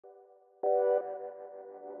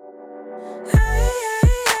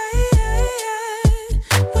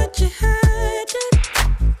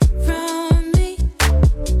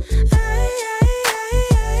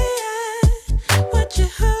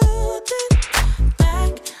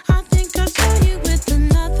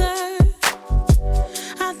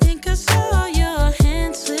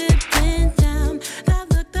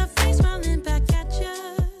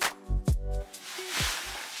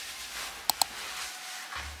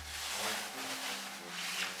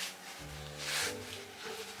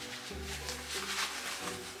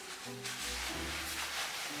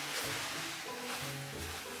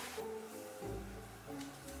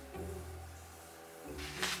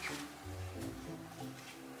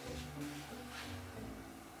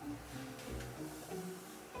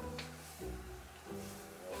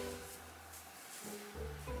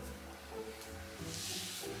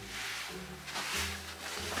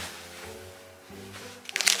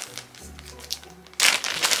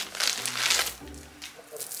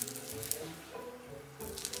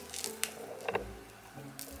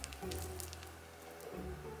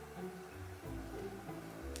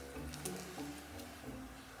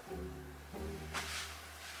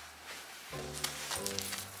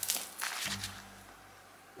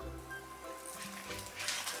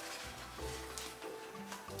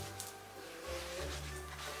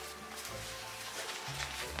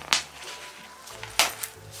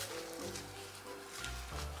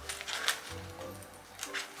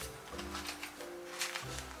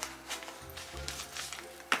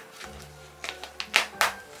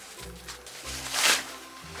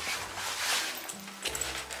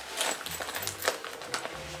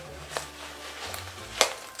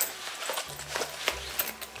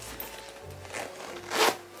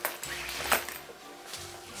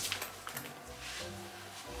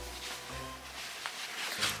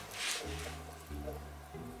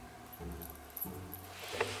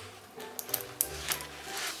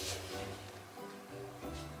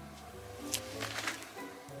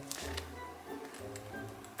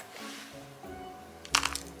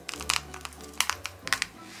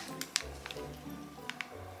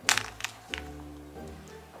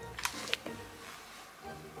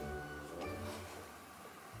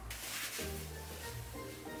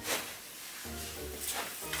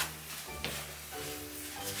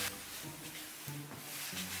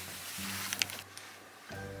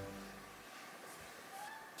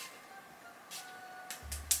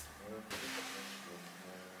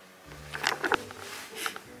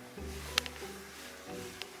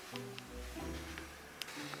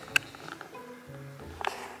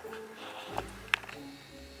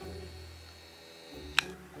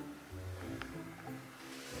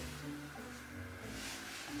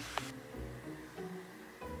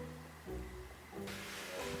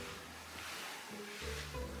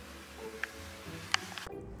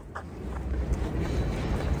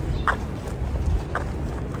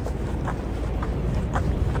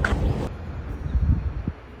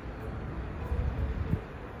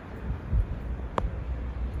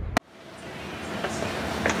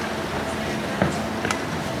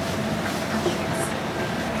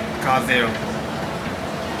안녕하세요.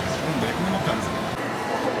 근데 하나밖에 안 써.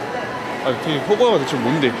 아, 되게 허거가 대체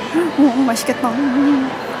뭔데? 맛있겠다.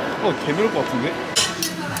 개미울 것 같은데?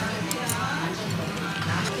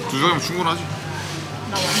 두 장이면 충분하지.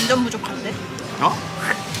 나 완전 부족한데? 어?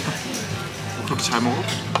 그렇게 잘 먹어?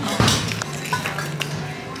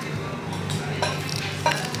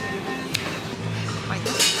 맛있어?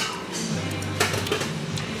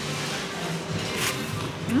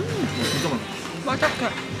 진짜 맛있어.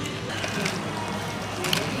 맛있게.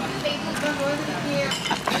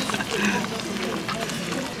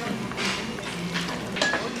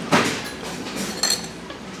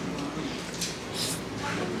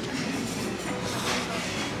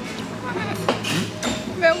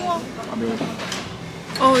 매워. 아, 매워.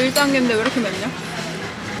 1단계인데 왜 이렇게 맵냐?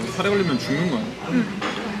 살에 걸리면 죽는 거야. 응.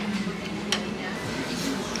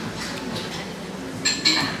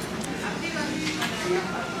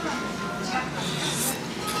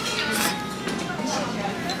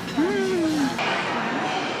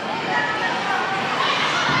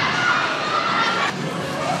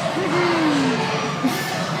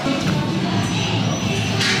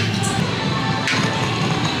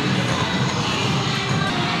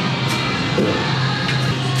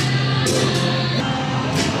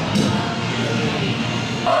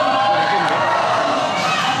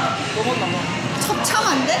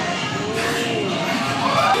 첩참한데?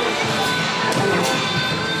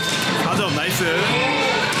 4점 나이스.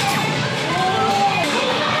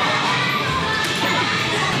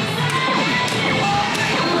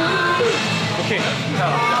 오케이.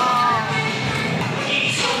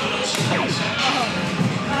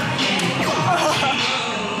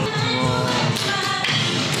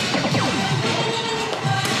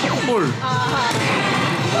 홀.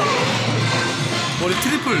 머리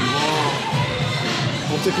트리플. 와.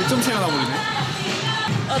 갑자기 100점 차이가 나버리네.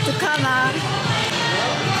 어떡하나.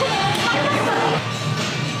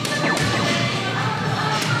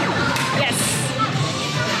 예스.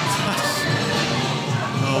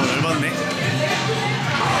 열받네.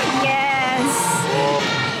 예스.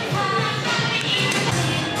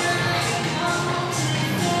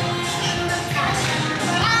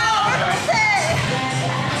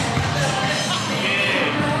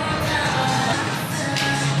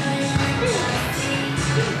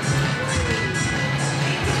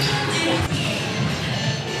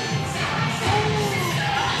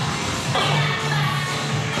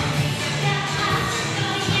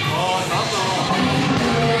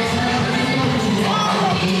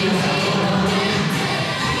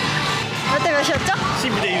 몇대 몇이었죠?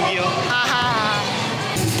 12대 6이요. 아하.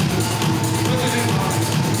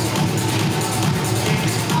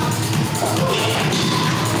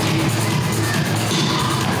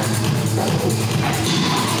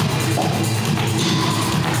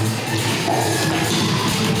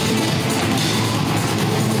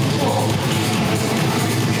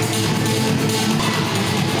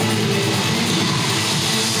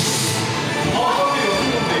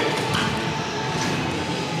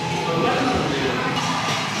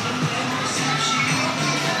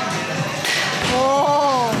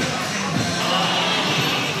 오.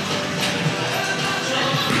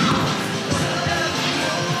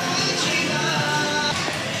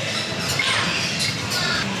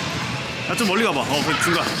 야, 좀 멀리 가봐. 그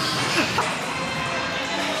중간.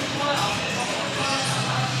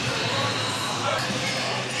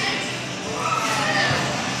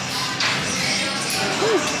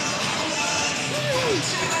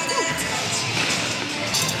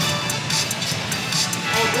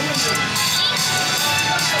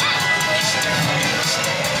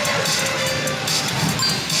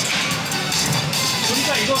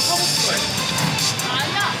 진짜 이거 사고 싶어.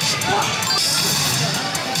 아니야.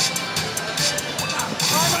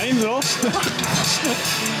 안 힘들어?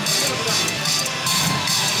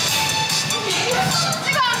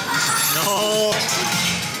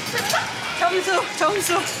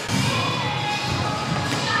 점수.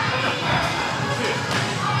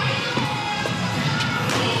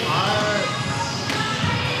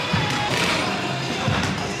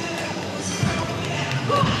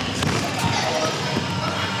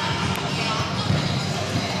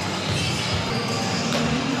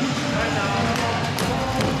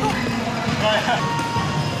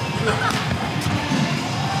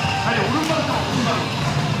 아니, 오른발부터 오른발.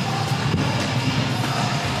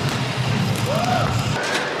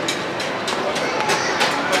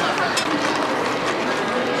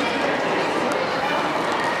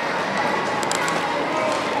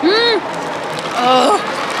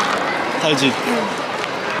 달지?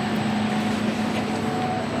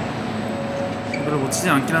 별로 멋지지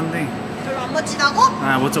않긴 한데. 별로 안 멋지다고?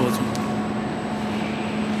 아, 멋져.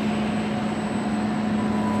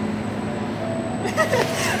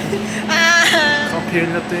 커피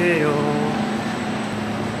라떼요.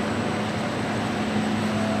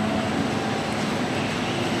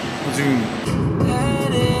 지금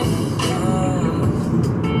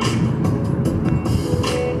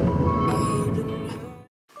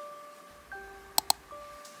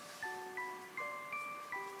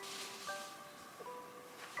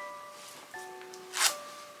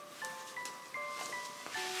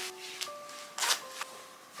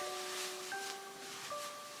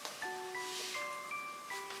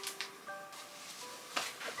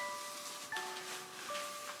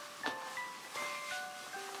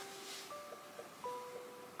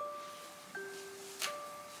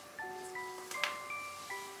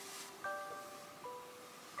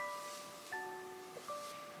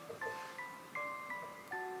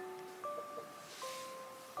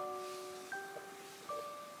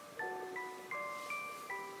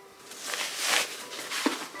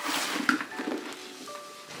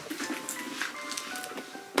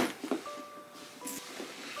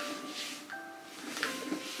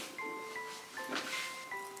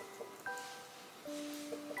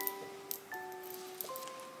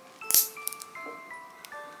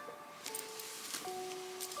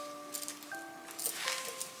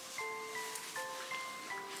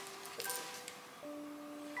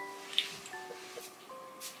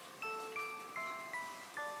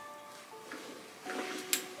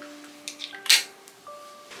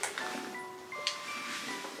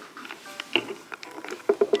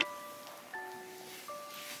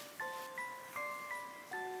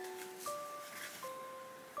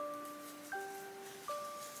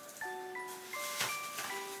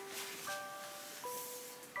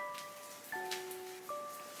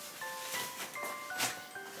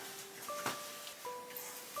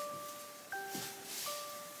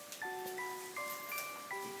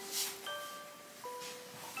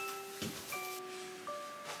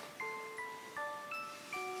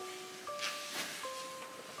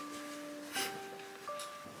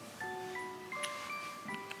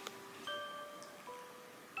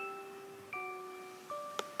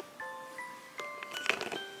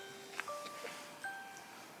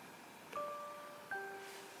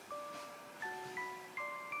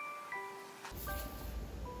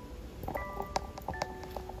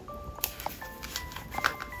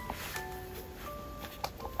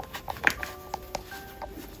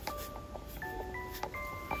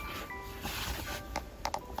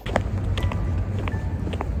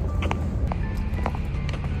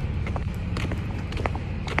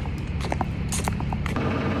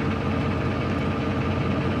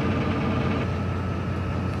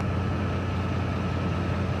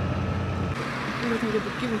되게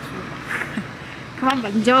느낌이 좋아. 그만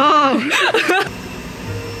만져.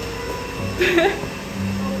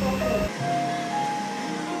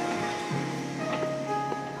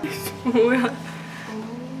 뭐야?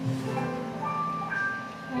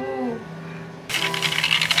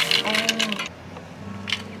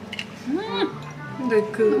 근데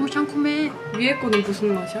그 너무 상큼해. 위에 거는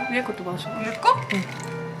무슨 맛이야? 위에 것도 마셔. 위에 거? 응.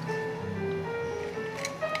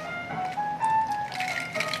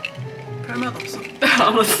 별맛 없어.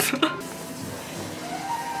 알았어.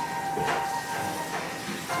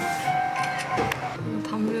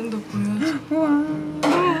 단면도 보여줘.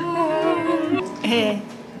 에.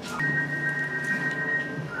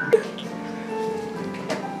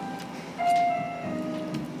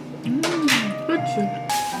 그렇지.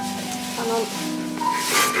 하나.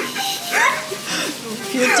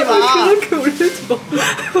 비웃지 마. 그렇게 올리지 마.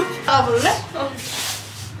 아, 볼래?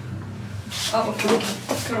 오케이.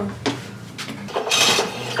 그럼.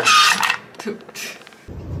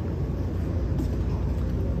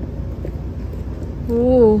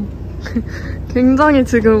 오. 굉장히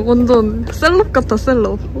지금 완전 셀럽 같아,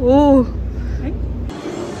 셀럽. 오.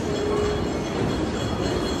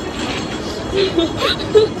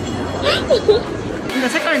 근데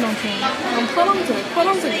색깔이 너무 귀여워. 난 파란색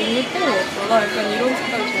너무 예쁜 것 같아. 나 약간 이런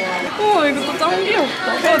색깔 좋아해. 이것도 짱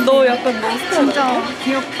귀엽다. 너 약간 너 스타일. 진짜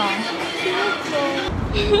귀엽다.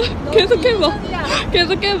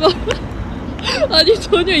 계속 해봐. 아니,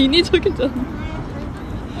 전혀 인위적이잖아.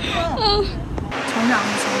 전혀 안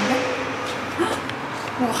무서운데?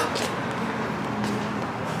 와.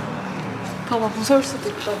 봐봐, 무서울 수도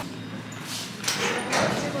있다.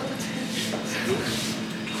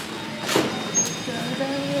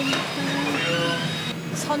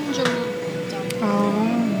 선주.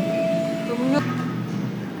 음료.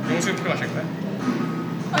 영수증 필요하실까요?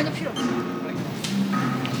 아니, 필요 없어.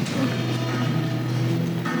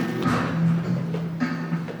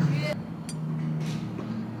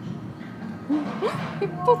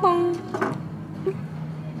 예쁘다.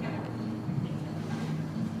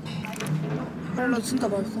 발라줘. 진짜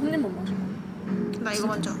맛있어. 한 입만 마셔. 나 이거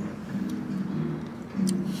먼저.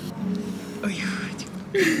 어휴.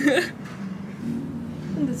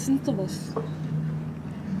 근데 진짜 맛있어.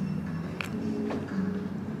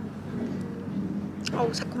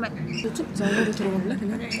 어우 새콤해. 너 춥지? 안으로 들어갈래?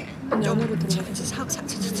 그냥? 아니 안으로 들어가자.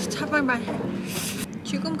 차발발.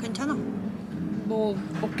 지금 괜찮아. 너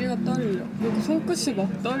어깨가 떨려. 여기 손끝이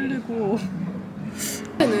막 떨리고.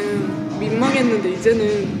 이제는 민망했는데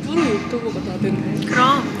이제는 프로 유튜버가 다 됐네.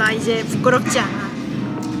 그럼 나 이제 부끄럽지 않아.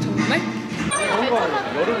 정말?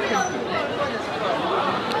 여름 캠프.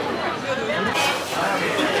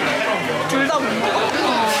 둘 다 못 먹어?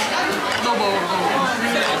 너 먹어.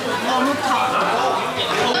 너무 타.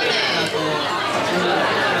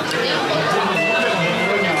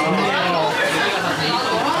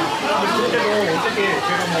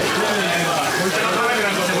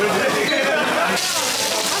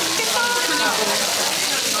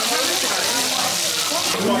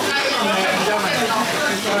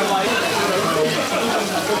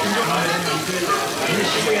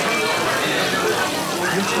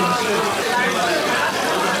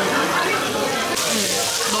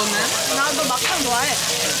 너는? 나도 막상 좋아해.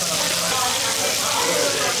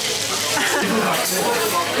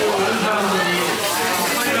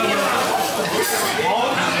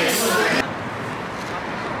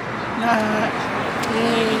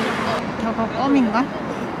 저거 껌인가?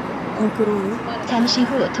 그러네. 잠시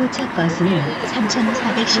후 도착 버스는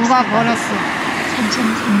 3413번, 누가 버렸어?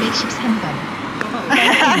 3313번.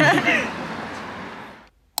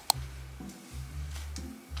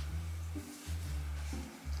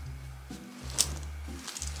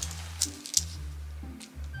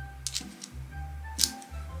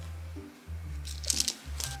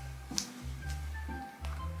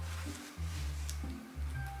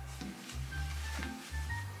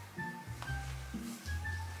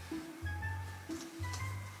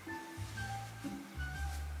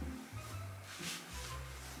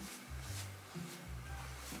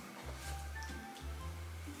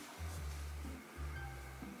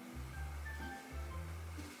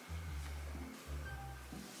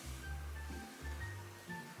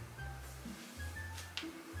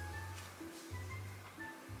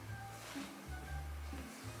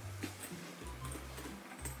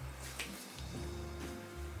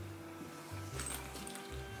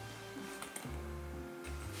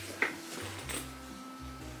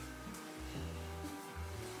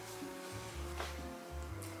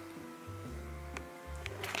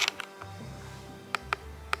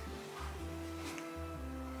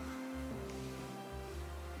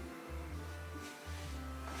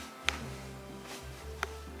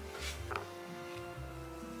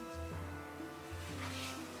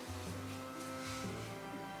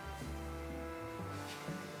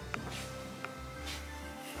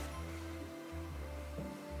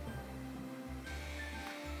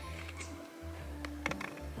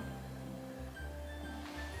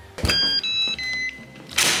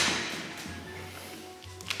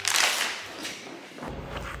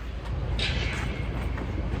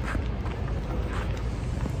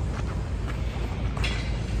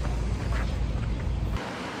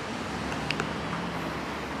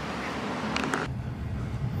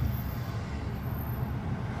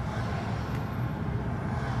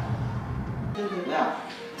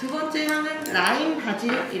 두 번째 향은 라임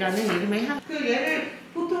바질이라는 이름의 향. 얘를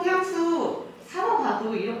보통 향수 사러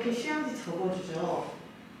가도 이렇게 시향지 적어주죠.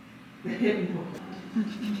 네. 향이었나?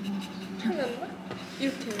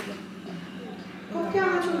 이렇게 해봐. 커피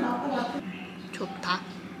향은 좀 날 것 같아. 좋다.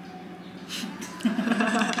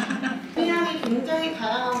 향이 굉장히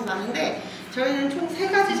다양하고 많은데 저희는 총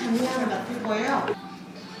 3가지 장르향을 맡을 거예요.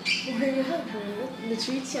 이게 향 보이네? 근데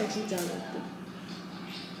주위 취향 진짜 안 왔다.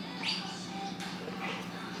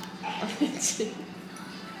 아니지.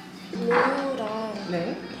 로우랑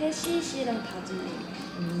네. 캐시시랑 바질.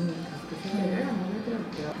 그 생각을 한번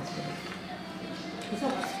해드려볼게요. 그래서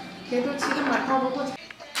걔도 지금 맡아보고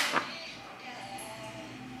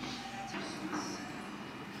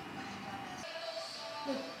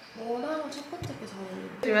너랑 첫 번째 게 잘 어울려.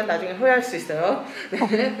 하지만 나중에 후회할 수 있어요.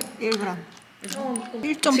 네. 1g. 어,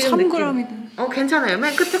 1.3g이네. 괜찮아요.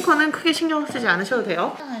 맨 끝에 거는 크게 신경 쓰지 않으셔도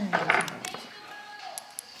돼요.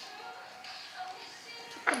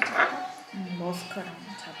 머스카랑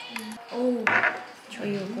자두. 어우,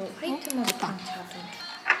 저희 이거 화이트 머스카랑 자두.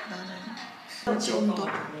 나는 지금도.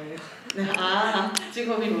 네. 아,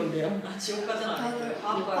 직업이 뭔데요? 나는 가면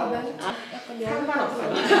약간 상관없어요.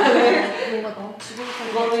 뭔가 나 지금까지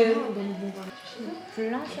이거는 너무 뭔가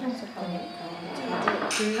블랑시랑 섞으니까 자두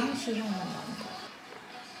블랑시 향만 나는 거.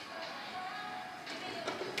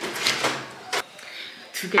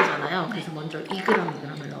 두 개잖아요. 그래서 먼저 2g을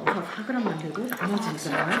넣어서 4g 만들고 나머지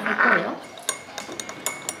 2g을 할 거예요.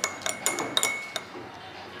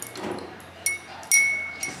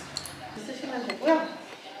 쓰시면 되고요.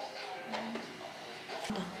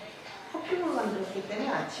 퍼퓸을 만들었기 때문에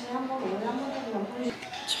아침에 한번 오후에 한번 정도만 뿌리시면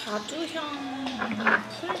자두향,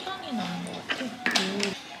 풀향이 나는 것 같아.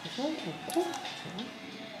 그래서 넣고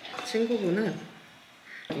친구분은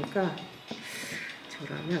그러니까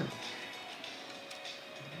저라면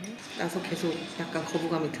나서 계속 약간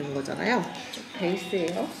거부감이 드는 거잖아요.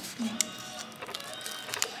 베이스예요.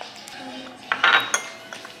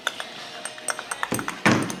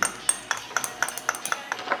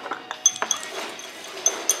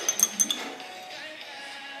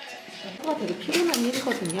 가 되게 피곤한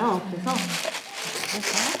일이거든요. 그래서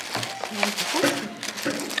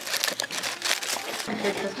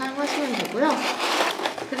이렇게 사용하시면 되고요.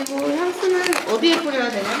 그리고 향수는 어디에 뿌려야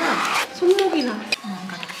되냐면 손목이나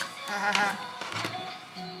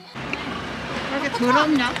왜 이렇게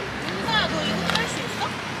더럽냐? 은사야, 너 이거 탈 수 있어?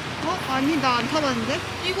 아니, 나 안 타봤는데?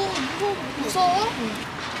 이거 무서워?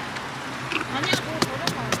 아니야, 너 저런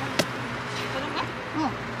거 아니야? 저런 거? 어.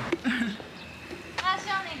 아,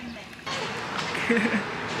 시원해, 근데.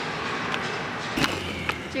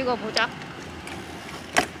 찍어보자.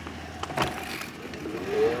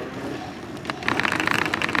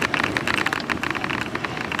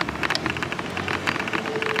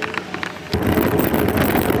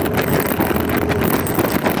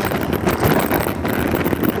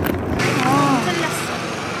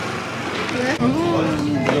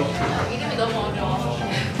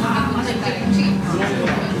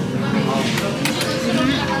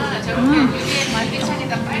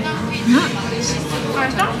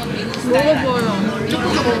 먹어봐요.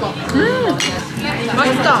 조금만 먹어봐.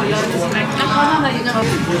 맛있다.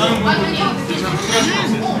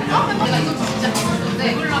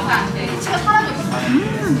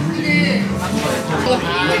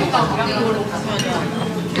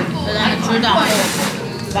 나는 둘 다 안 먹어.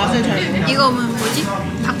 맛을 잘 내. 이거 뭐지?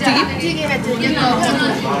 닭튀김?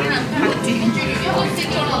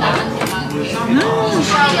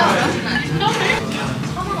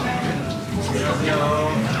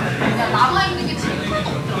 남아있는 게 지금 하나도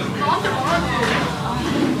없더라. 나한테 말하지.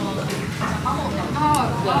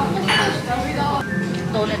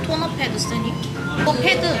 너네 토너 패드 쓰니?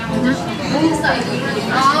 패드.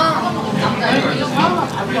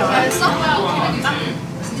 잘 써?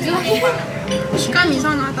 시간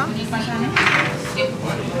이상하다.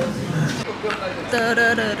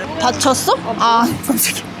 따라라라. 다쳤어? 아,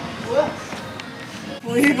 깜짝이야.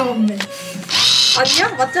 어이가 없네. 아니야?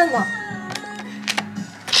 맞잖아.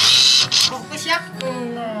 끝이야?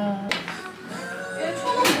 응.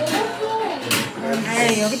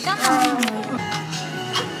 에이, 여기 있잖아.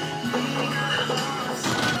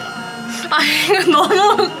 아, 이거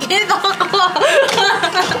너무 웃기다.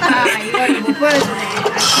 이걸 못 보여주네.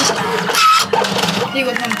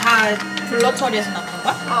 이거 그럼 다 블러 처리해서 나쁜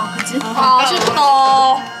거야? 그치? 아쉽다.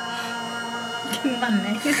 김맞네.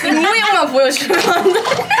 입모양만 보여주면 안 돼?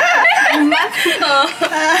 입맛?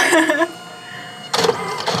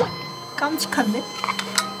 깜찍한데?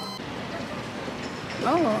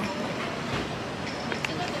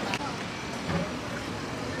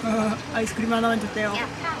 아이스크림 하나만 주세요.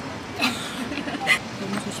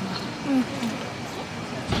 너무 조심하자.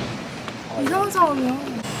 이상한 사람이야.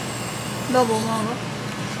 너 뭐 먹어?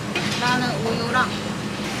 나는 우유랑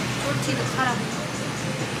솔티드 카라멜.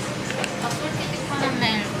 나 솔티드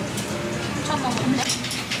카라멜 처음 먹었는데?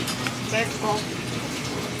 내 거.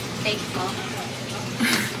 내 거.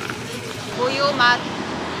 우유 맛.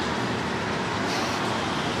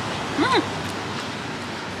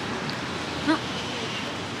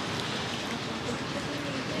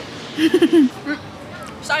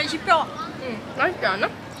 쌀 씹혀. 맛있지 않아?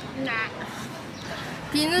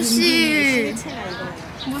 비누씨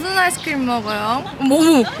무슨 아이스크림 먹어요?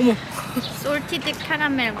 어머. 솔티드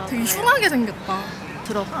카라멜 먹어요. 되게 흉하게 생겼다.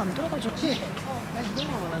 들어가? 안 들어가죠?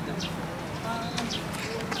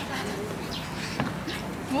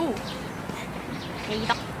 오.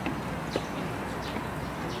 에이다.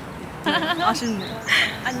 아쉽네.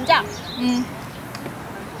 앉아. 응.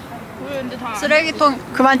 왜 근데 다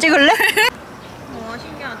쓰레기통 그만 찍을래? 와,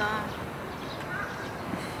 신기하다.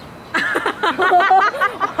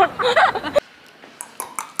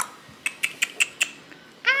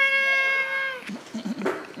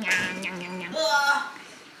 냥냥냥냥.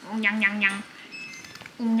 냥냥냥.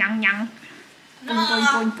 냥냥.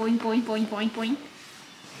 보잉보잉보잉보잉보잉보잉보잉.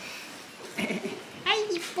 아이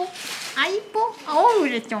이뻐. 아 이뻐. 어우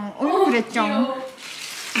그랬죠. 어우 그랬죠.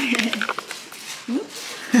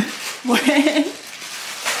 뭐해?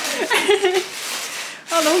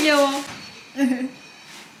 아 너무 귀여워.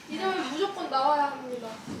 이러면 무조건 나와야 합니다.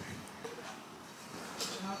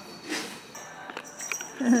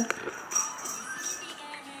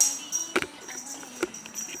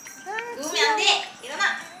 누우면 안 돼! 일어나!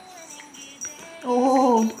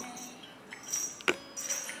 오. 야,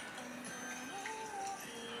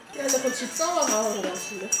 근데 그거 집사가 가는 거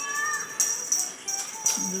같은데?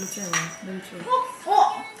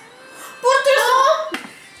 부러뜨렸어!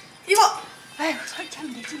 이거! 아이고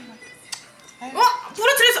설치하면 되지 뭐.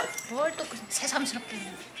 부러뜨렸어! 뭘 또 새삼스럽게.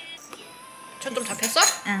 전 좀 잡혔어?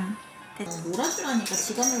 응. 놀아주라니까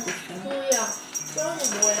지가 놀고 있어. 소희야, 소영이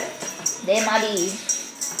뭐해? 내 말이.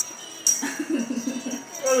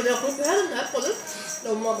 그럼 내가 그렇게 해야 된다 했거든? 근데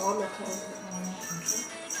엄마 마음이 아파가지고.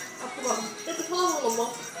 아빠가 이렇게 쳐다보는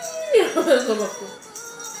엄마 이러면서 막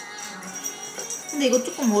근데 이거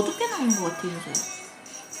조금 어둡게 나온 것 같아 요새.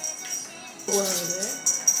 뭐야 이게?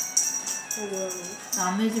 뭐야 이게?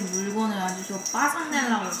 남의 집 물건을 아주 저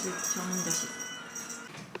빠삭내려고 저는 자식.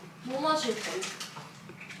 뭐 마실 거야?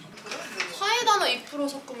 사이다나 2%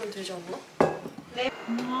 섞으면 되지 않나?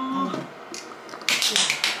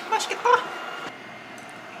 맛있겠다.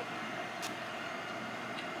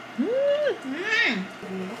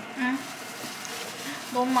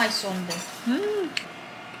 너무 맛있어 근데.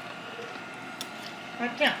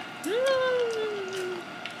 맛있지?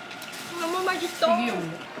 너무 맛있어.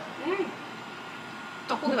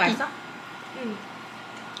 떡볶이 맛있어? 응.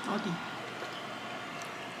 어디?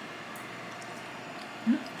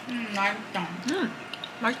 맛있다.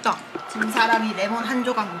 맛있다. 진 사람이 레몬 한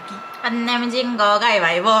조각 먹기. 안 내면 진 거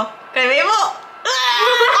가위바위보. 가위바위보.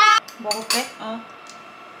 먹을게.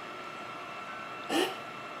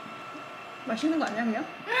 맛있는 거 아니야 그냥?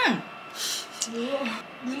 뭐야?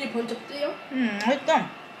 눈이 번쩍 뜨여? 맛있다.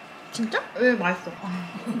 진짜? 왜 맛있어?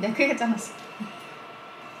 내가 크게 짜놨어.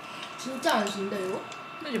 진짜 안 신데 이거?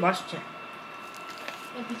 근데 맛있지? 야,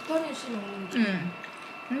 비타민 C 먹는지.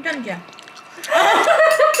 괜찮지?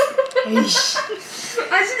 에이씨.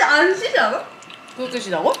 아 진짜 안 쉬지 않아? 그렇게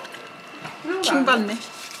시다고? 킹받네.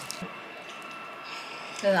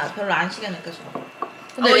 근데 나 별로 안 시게 느껴져.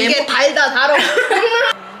 근데 이게 달다 달어.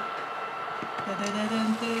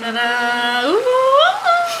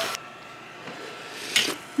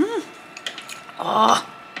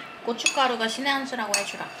 고춧가루가 신의 한 수라고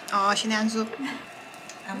해주라. 아 신의 한 수.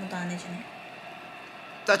 아무도 안 해주네.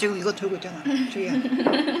 나 지금 이거 들고 있잖아. 주희야.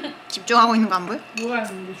 집중하고 있는 거 안 보여? 뭐야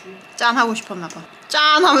근데 주? 짠 하고 싶었나 봐.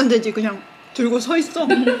 짠 하면 되지 그냥 들고 서 있어.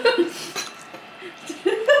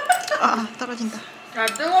 아 떨어진다. 야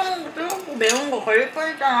뜨겁고 매운 거 걸릴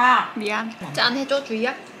뻔했잖아. 미안. 짠 해줘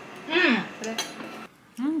주희야. 그래.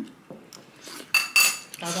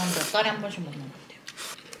 나도 한 몇 달에 한 번씩 먹는 것 같아.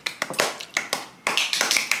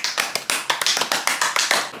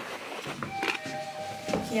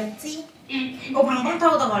 귀엽지? 방방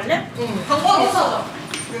타고다 갈래? 방광 있어.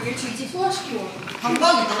 여기 지지 소화시키고 와.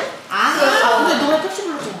 방광 있다고? 아 근데 너네 택시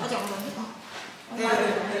불렀어. 아직 안 왔네.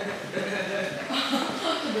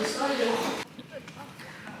 몇 살이야?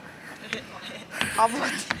 바보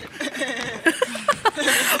같아.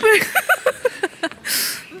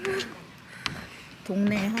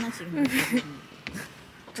 동네에 하나씩 있는 거.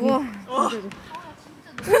 우와.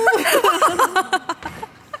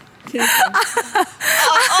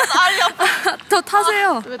 다리 아파. 더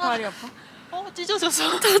타세요. 왜 다리 아파?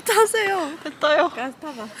 찢어져서. 더 타세요. 됐어요. 가서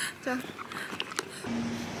타봐. 자.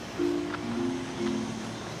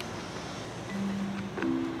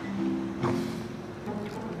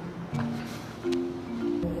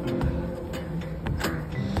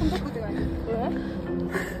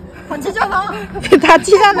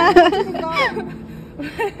 다치잖아.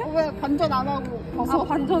 왜 반전 안 하고 벗어? 아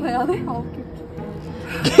반전해야 돼? 아 오케이.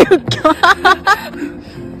 개웃겨.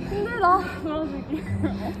 힘들다. 놀아주기.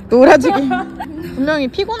 놀아주기. 분명히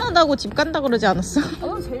피곤하다고 집 간다 그러지 않았어? 아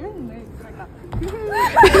너무 재밌네. 그러니까.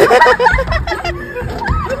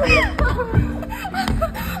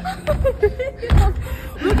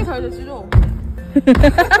 왜 이렇게 잘 되시죠?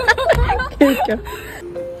 개웃겨.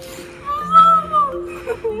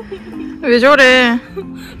 왜 저래?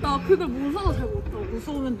 나 그걸 무서워서 잘 못하고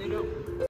무서우면 내려.